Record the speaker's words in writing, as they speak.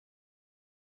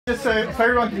just so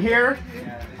everyone can hear.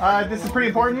 This is pretty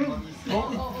important.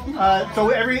 So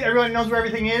everyone knows where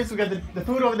everything is. We got the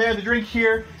food over there, the drink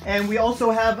here, and we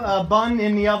also have a bun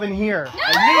in the oven here.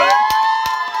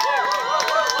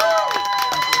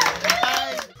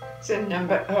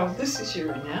 So this is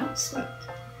your announcement.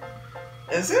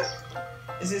 Is it?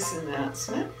 Is this an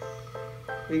announcement?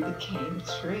 We became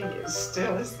 3. It's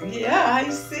still, yeah, I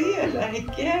see it. I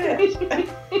get it.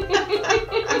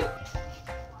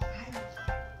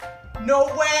 No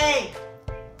way!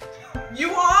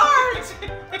 You aren't!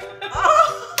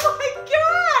 Oh my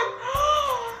God!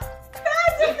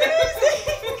 That's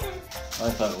amazing! I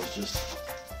thought it was just...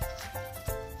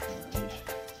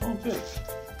 Oh, good.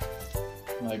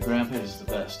 My grandpa is the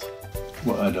best.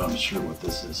 Well, I'm not sure what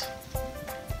this is.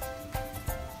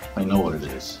 I know what it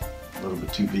is. A little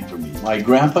bit too big for me. My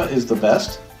grandpa is the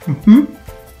best? Mm-hmm.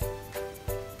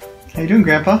 How you doing,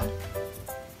 Grandpa?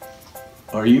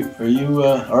 Are you? Really?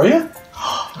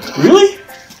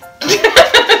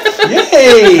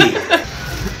 Yay!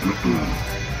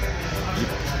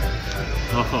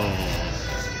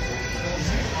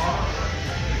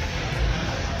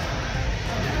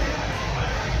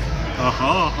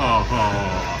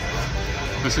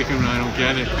 Looks like I don't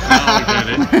get it. Now I get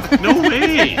it. No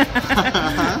way!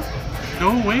 No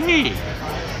way!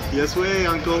 Yes way,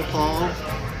 Uncle Paul.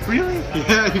 Really?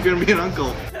 Yeah, you're gonna be an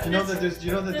uncle. Do you know that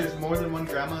there's more than one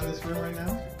grandma in this room right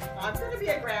now? I'm gonna be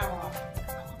a grandma.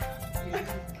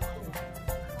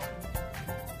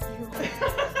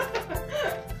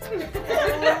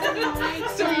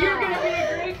 So you're gonna be a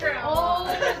great grandma. Oh,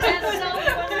 that's so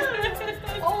funny.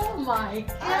 Oh my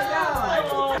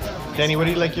God. Danny, what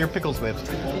do you like your pickles with?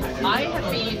 I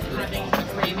have been having a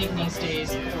craving these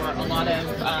days for a lot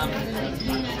of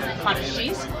cottage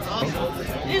cheese.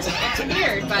 It's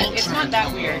weird, but it's not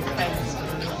that weird because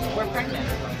we're pregnant.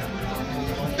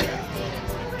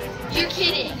 You're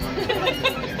kidding.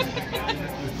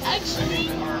 Actually.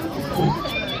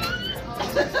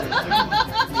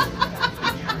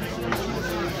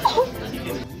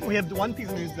 We have one piece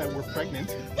of news that we're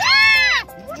pregnant.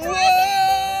 Whoa!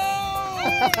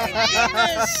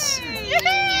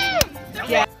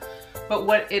 Yeah. But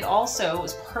what it also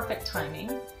was perfect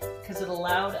timing because it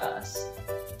allowed us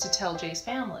to tell Jay's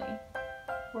family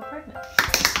we're pregnant.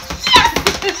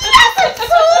 Yes! Yes! I'm so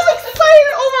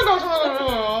excited! Oh my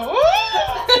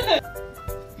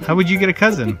gosh! How would you get a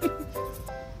cousin?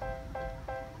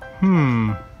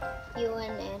 You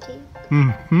and Auntie?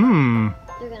 Mm-hmm.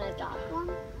 You're gonna adopt one?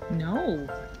 No.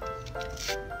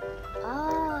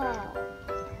 Oh.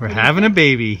 We're having a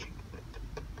baby.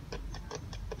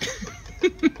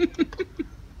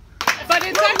 But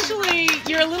it's actually,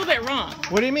 you're a little bit wrong.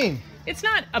 What do you mean? It's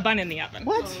not a bun in the oven.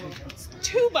 What? It's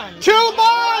 2 buns. 2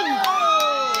 buns!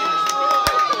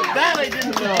 That I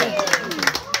didn't know.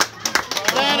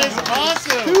 That is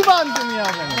awesome. 2 buns in the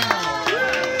oven.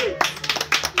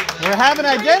 We're having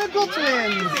identical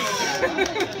twins.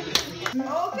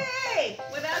 Okay,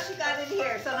 what else you got in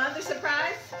here? Some other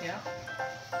surprise? Yeah.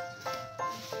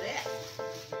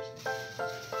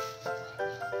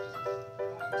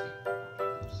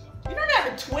 You don't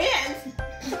have twins?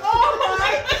 Oh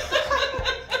my!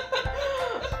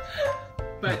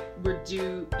 But we're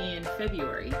due in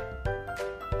February.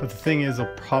 But the thing is,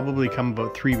 it'll probably come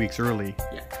about 3 weeks early.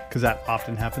 Yeah. Because that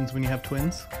often happens when you have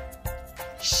twins.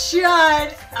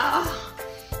 Shut up!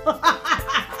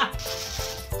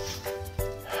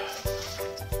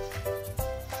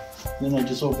 Then I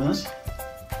just open this.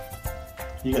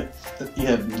 You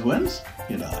have twins?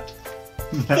 You're not.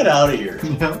 Get out of here.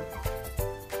 No.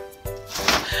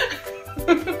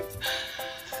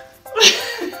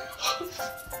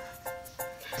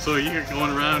 So you're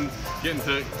going around getting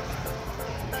to...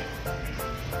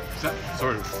 Is that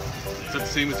the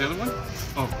same as the other one?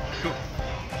 Oh, cool.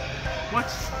 What?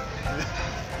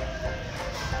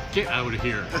 Get out of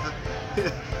here.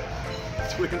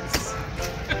 Twins.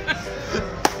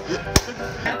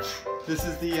 This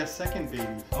is the second baby.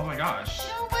 Oh my gosh.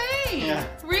 No way! Yeah.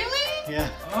 Really? Yeah.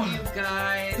 Oh. You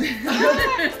guys.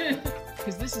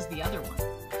 Because this is the other one.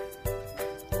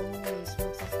 Oh, he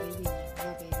smokes this baby.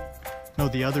 Little baby. No,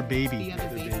 the other baby. The other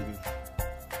baby.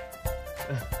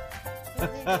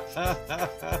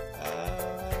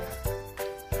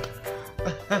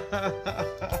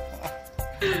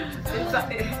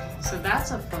 So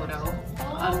that's a photo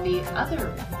of the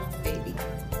other baby.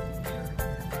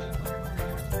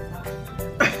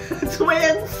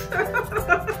 Twins!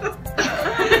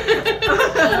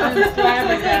 I'm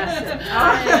flabbergasted.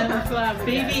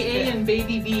 Baby A and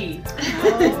baby B.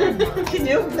 Can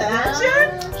you imagine?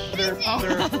 They're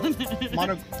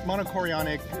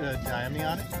monochorionic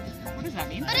diamniotic. What does that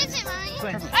mean? What is it, Mommy?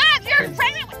 Twins. Ah, you're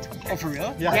pregnant with Oh, for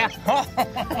real? Yeah.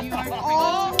 You are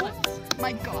Oh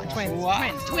my God. Twins.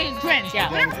 Wow. twins.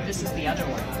 Yeah. This is the other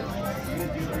one.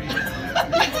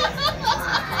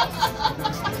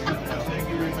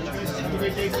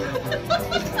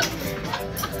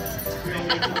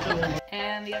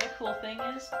 And the other cool thing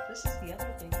is, this is the other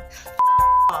thing.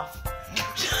 Off.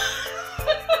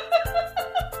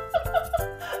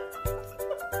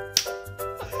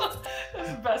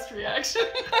 That's the best reaction.